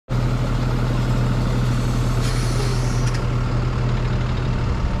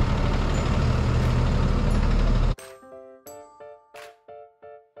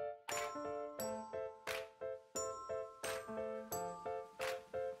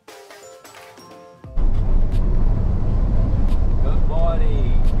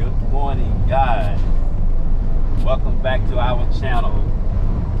morning, guys. Welcome back to our channel.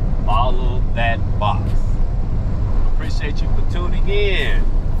 Follow that box. Appreciate you for tuning in.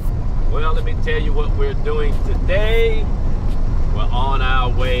 Well, let me tell you what we're doing today. We're on our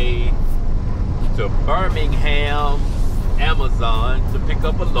way to Birmingham, Amazon, to pick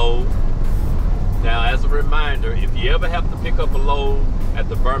up a load. Now, as a reminder, if you ever have to pick up a load at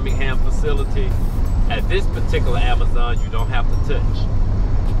the Birmingham facility, at this particular Amazon, you don't have to touch.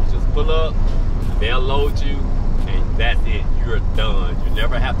 You just pull up, they'll load you, and that's it. You're done. You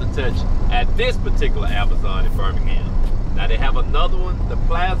never have to touch at this particular Amazon in Birmingham. Now, they have another one, the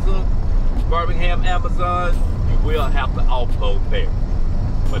Plaza Birmingham Amazon. You will have to offload there.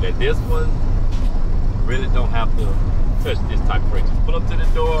 But at this one, you really don't have to touch this type of freight. Just pull up to the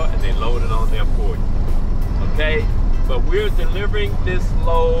door and they load it on there for you. Okay? But we're delivering this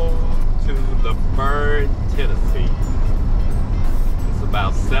load to Luverne, Tennessee. It's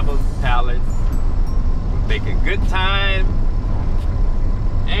about 7 pallets. We're making good time.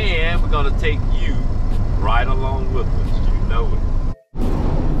 And we're gonna take you right along with us. You know it.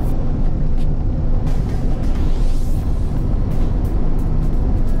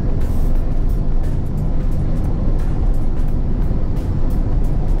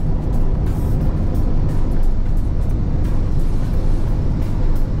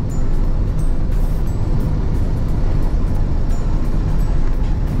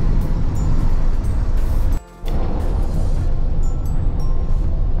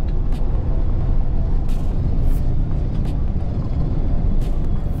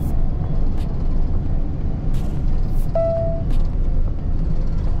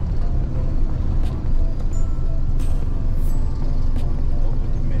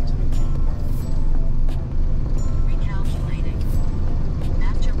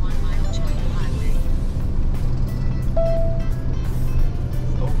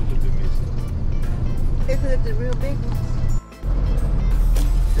 The real big ones.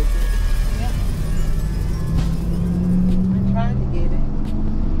 Yeah. I'm trying to get it.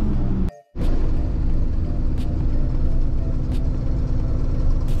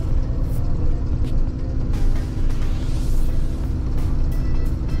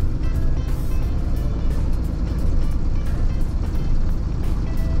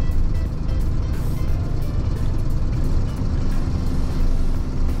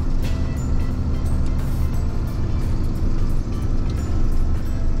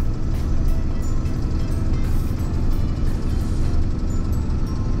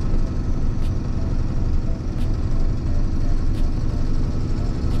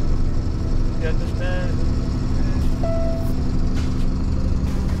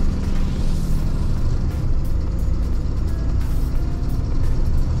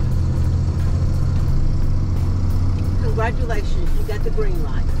 Congratulations, you got the green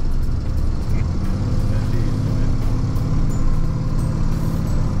light.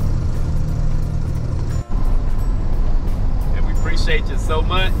 And we appreciate you so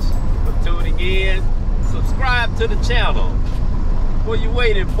much for tuning in. Subscribe to the channel. What are you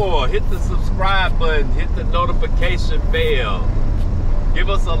waiting for? Hit the subscribe button, hit the notification bell. Give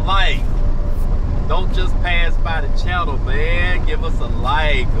us a like. Don't just pass by the channel, man. Give us a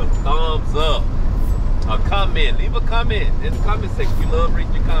like, a thumbs up. A comment, leave a comment in the comment section. We love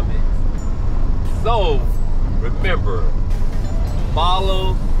reading your comments. So, remember,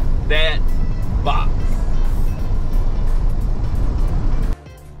 follow that box.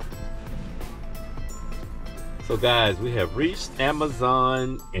 So guys, we have reached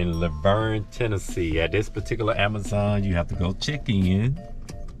Amazon in Luverne, Tennessee. At this particular Amazon, you have to go check in,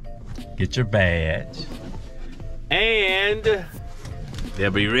 get your badge, and they'll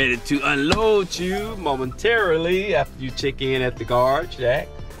be ready to unload you momentarily after you check in at the guard shack.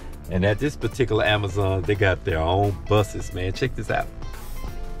 And at this particular Amazon, they got their own buses, man. Check this out.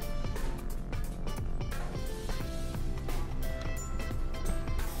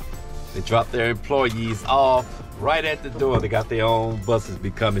 They drop their employees off right at the door. They got their own buses be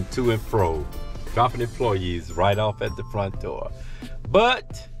coming to and fro, dropping employees right off at the front door.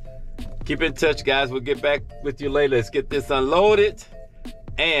 But keep in touch, guys. We'll get back with you later. Let's get this unloaded,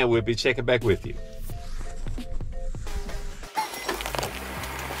 and we'll be checking back with you.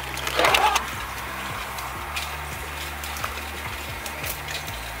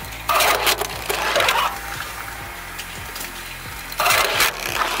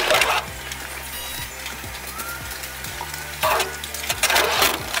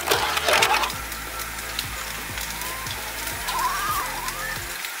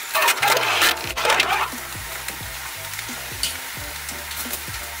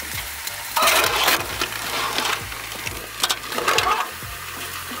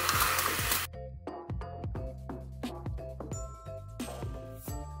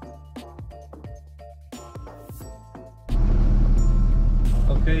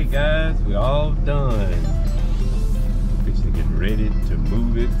 Okay guys, we're all done. Fixing to get ready to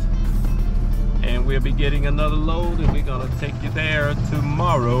move it. And we'll be getting another load and we're gonna take you there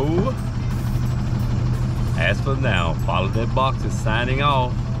tomorrow. As for now, Follow That Box is signing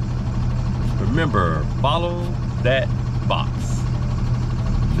off. Remember, follow that box.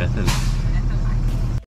 Nothing else.